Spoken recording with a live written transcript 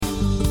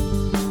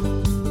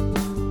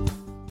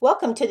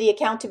Welcome to the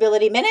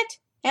Accountability Minute,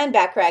 and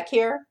Backrack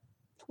here.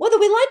 Whether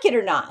we like it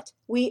or not,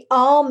 we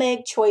all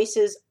make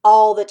choices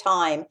all the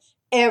time,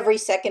 every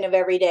second of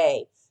every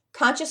day,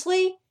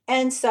 consciously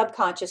and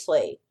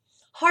subconsciously.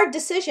 Hard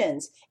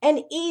decisions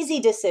and easy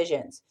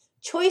decisions,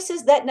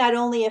 choices that not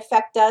only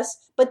affect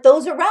us, but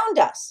those around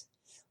us.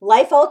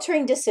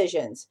 Life-altering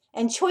decisions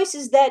and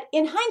choices that,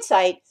 in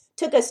hindsight,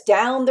 took us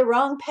down the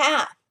wrong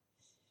path.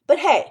 But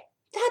hey,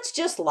 that's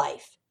just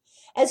life.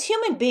 As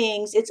human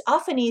beings, it's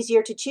often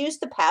easier to choose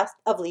the path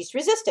of least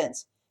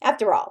resistance.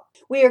 After all,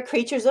 we are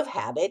creatures of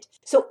habit,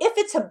 so if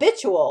it's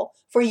habitual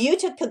for you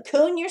to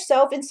cocoon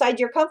yourself inside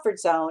your comfort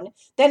zone,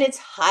 then it's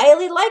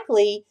highly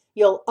likely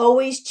you'll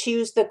always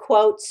choose the,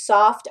 quote,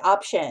 soft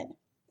option.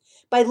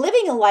 By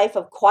living a life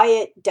of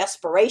quiet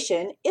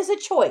desperation is a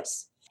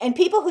choice, and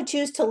people who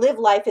choose to live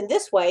life in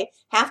this way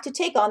have to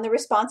take on the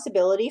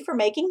responsibility for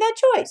making that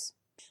choice.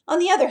 On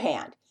the other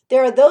hand,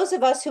 there are those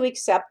of us who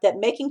accept that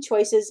making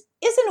choices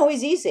isn't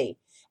always easy,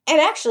 and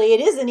actually it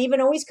isn't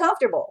even always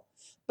comfortable,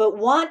 but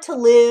want to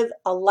live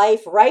a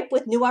life ripe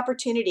with new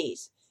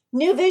opportunities,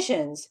 new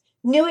visions,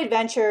 new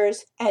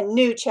adventures, and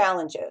new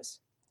challenges.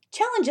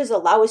 Challenges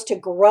allow us to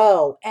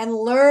grow and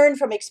learn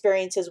from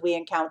experiences we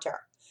encounter.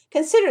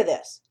 Consider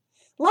this.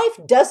 Life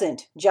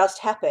doesn't just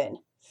happen.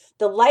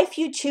 The life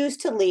you choose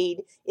to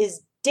lead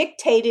is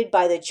dictated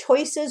by the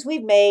choices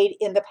we've made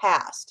in the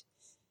past,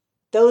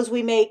 those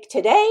we make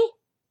today,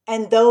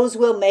 and those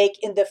we'll make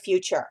in the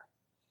future.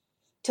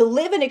 To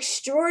live an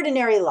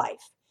extraordinary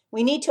life,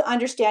 we need to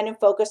understand and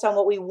focus on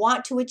what we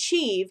want to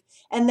achieve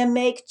and then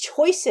make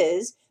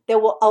choices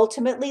that will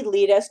ultimately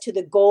lead us to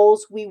the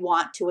goals we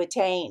want to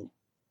attain.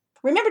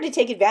 Remember to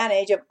take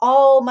advantage of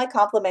all my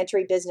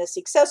complimentary business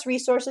success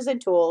resources and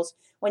tools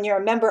when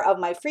you're a member of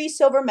my free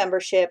silver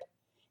membership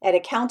at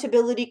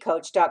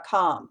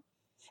accountabilitycoach.com.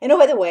 And oh,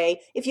 by the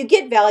way, if you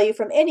get value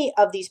from any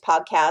of these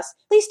podcasts,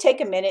 please take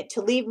a minute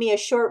to leave me a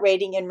short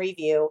rating and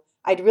review.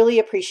 I'd really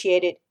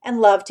appreciate it and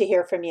love to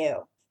hear from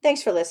you.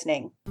 Thanks for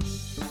listening.